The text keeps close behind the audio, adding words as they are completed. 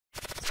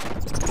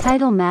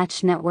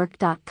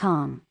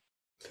TitleMatchNetwork.com.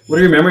 What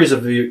are your memories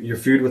of your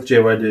feud with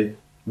JYD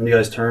when you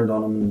guys turned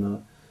on him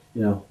and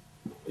you know,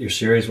 your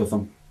series with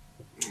him?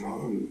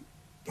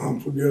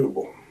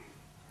 Unforgettable.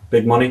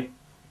 Big money?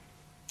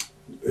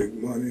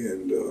 Big money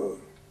and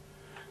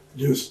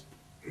just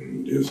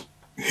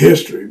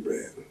history,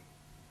 man.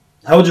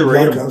 How would you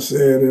rate him? Like I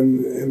said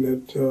in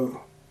that,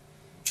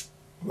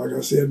 like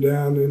I said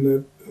down in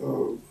that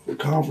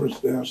conference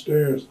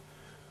downstairs,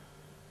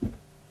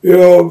 you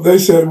know, they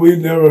said we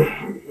never,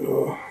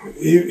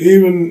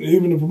 even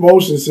the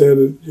promotion said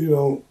that, you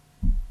know,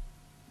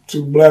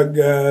 two black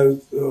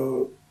guys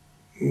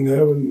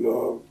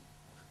having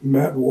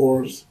mat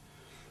wars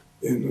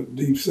in the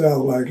Deep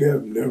South like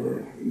that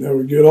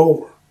never get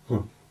over,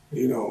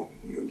 you know.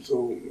 And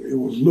so it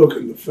was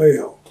looking to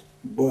fail,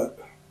 but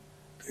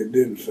it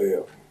didn't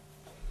fail.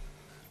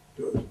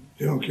 The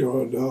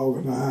Junkyard Dog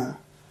and I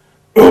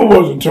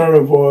wasn't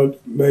determined for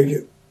it to make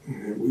it,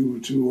 and we were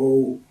too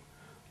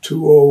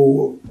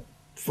old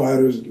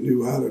fighters that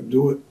knew how to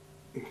do it,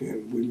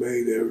 and we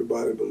made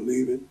everybody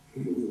believe it,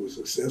 and we were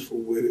successful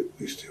with it.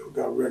 We still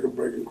got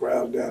record-breaking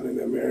crowds down in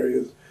them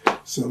areas,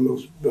 some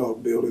of those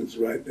buildings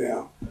right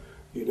now,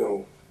 you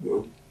know,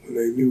 when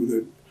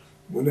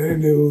they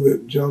knew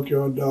that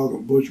Junkyard Dog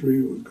and Butch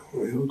Reed was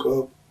going to hook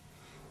up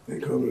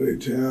and come to their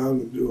town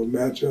and do a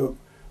matchup,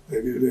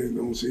 they knew they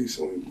were going to see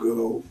some good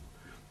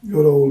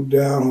old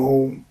down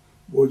home,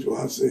 which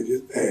I say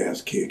just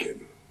ass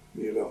kicking,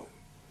 you know.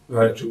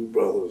 Right. Two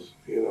brothers,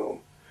 you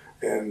know,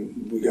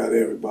 and we got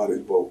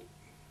everybody's vote.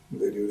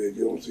 They knew they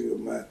don't see the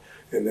match,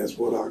 and that's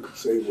what I could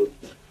say was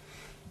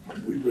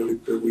we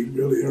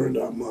really earned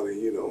our money,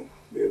 you know,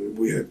 and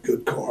we had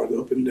good cards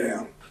up and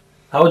down.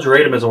 How would you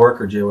rate him as a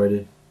worker,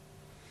 JYD?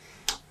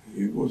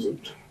 He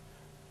wasn't.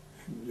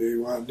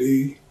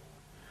 JYD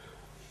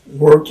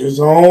worked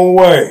his own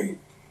way,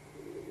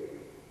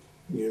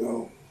 you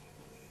know.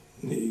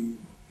 He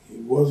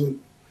wasn't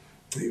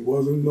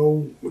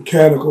no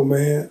mechanical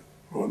man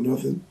or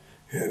nothing.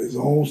 He had his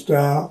own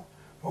style,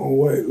 own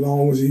way. As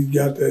long as he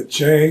got that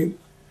chain,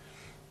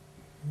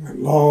 as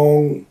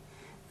long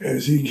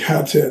as he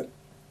got that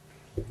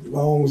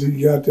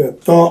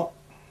thump,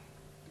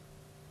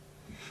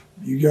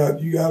 you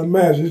got a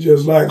match. It's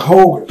just like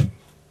Hogan,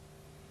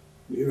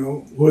 you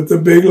know, with the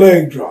big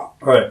leg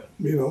drop. Right.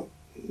 You know,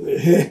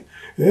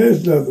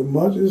 there's nothing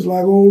much. It's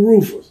like old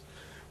Rufus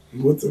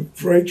with the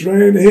freight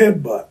train, the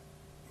headbutt.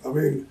 I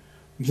mean,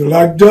 it's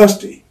like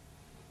Dusty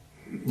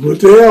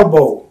with the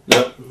elbow.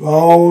 Yep.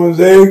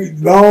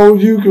 As long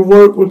as you can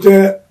work with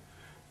that,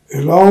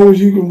 as long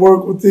as you can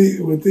work with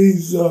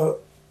these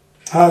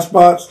high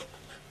spots,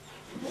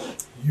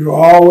 they're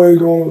always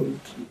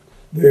going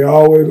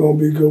to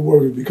be good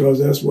workers because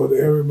that's what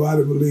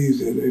everybody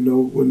believes in. They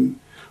know when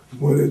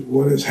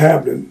it's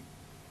happening,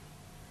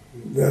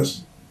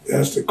 that's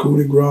the coup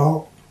de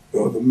grace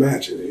of the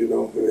matches, you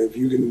know. And if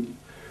you can,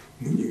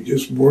 you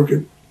just work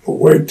it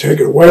away, take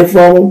it away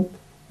from them,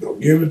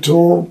 don't give it to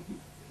them,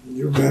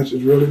 your match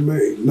is really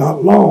made.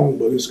 Not long,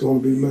 but it's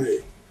going to be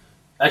made.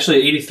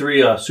 Actually,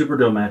 83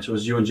 Superdome match, it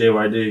was you and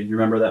JYD. You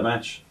remember that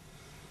match?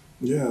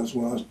 Yeah, that's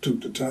when I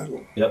took the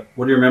title. Yep.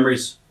 What are your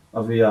memories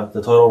of the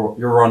title,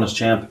 your run as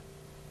champ?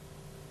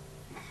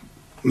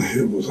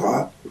 It was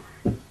hot.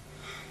 And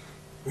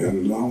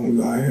as long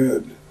as I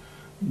had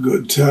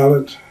good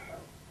talent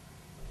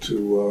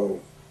to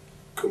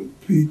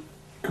compete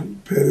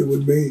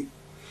with me,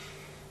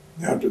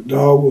 after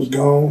Dog was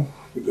gone,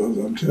 because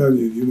I'm telling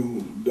you, you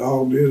know,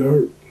 Dog did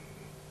hurt.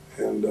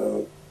 And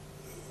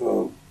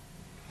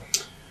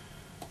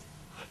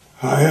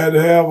I had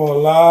to have a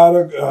lot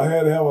of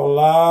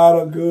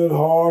good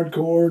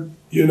hardcore,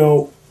 you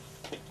know,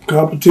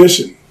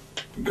 competition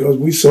because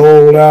we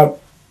sold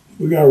out.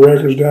 We got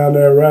records down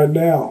there right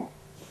now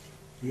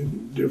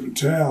in different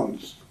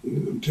towns.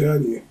 I'm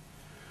telling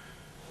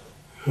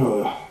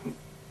you,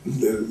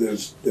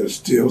 they're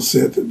still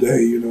set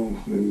today, you know,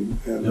 and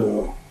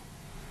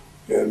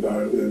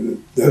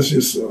that's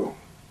just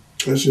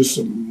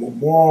a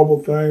memorable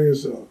thing.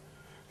 It's a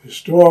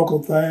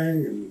historical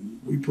thing, and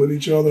we put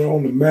each other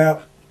on the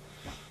map,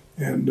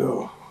 and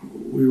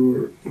we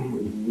were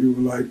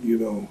like, you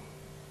know,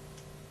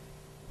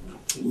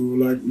 we were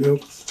like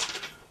milk.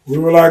 We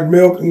were like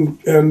milk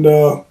and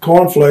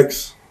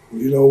cornflakes.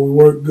 You know, we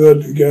worked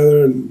good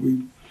together,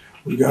 and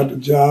we got the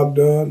job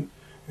done.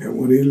 And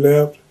when he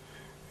left,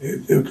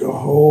 it took a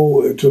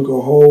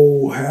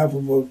whole half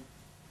of a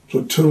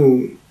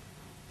platoon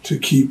to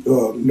keep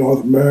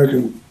North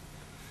American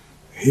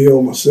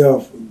heel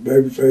myself.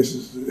 Baby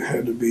faces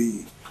had to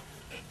be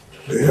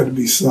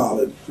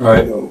solid.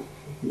 Right. You know,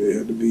 they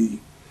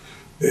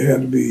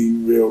had to be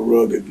real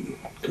rugged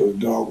because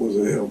Dog was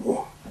a hell of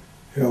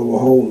a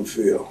hole to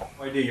fill.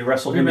 You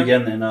wrestled him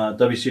again in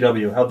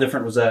WCW. How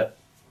different was that?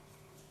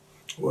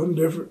 Wasn't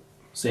different.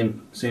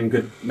 Same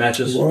good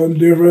matches. Wasn't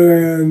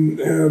different,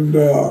 and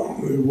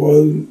it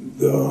wasn't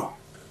the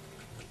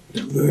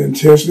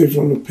intensity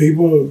from the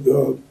people.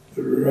 The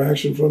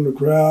reaction from the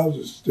crowds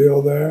is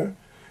still there.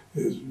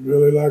 It's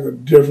really like a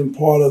different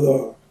part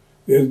of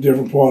in a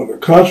different part of the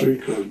country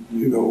because,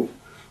 you know,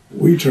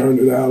 we turned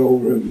it out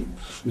over in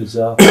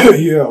Mid-South.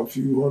 yeah, a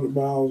few hundred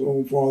miles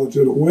on farther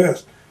to the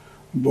west.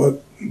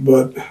 But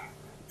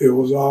it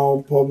was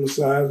all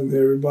publicized and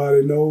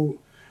everybody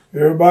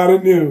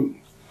knew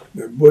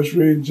that Butch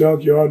Reed and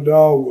Junkyard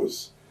Dog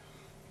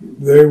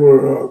they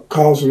were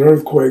causing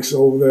earthquakes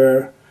over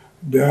there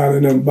down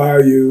in them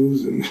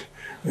bayous and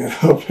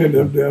up in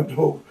them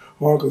old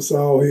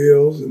Arkansas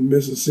hills and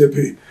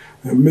Mississippi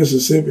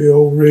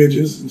old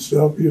ridges and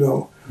stuff, you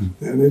know,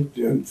 and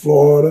in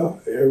Florida,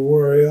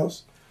 everywhere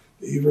else,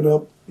 even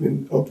up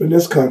in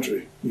this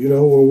country, you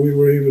know,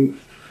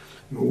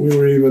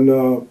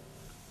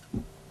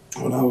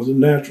 when I was a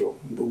natural,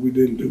 but we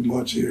didn't do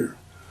much here.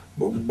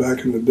 But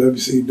back in the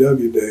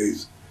WCW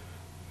days,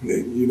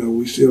 you know,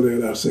 we still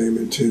had our same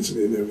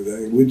intensity and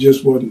everything. We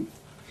just wasn't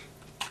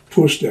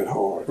pushed that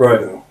hard. Right.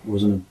 You know?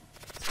 Wasn't it?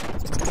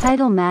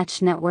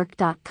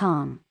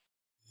 TitleMatchNetwork.com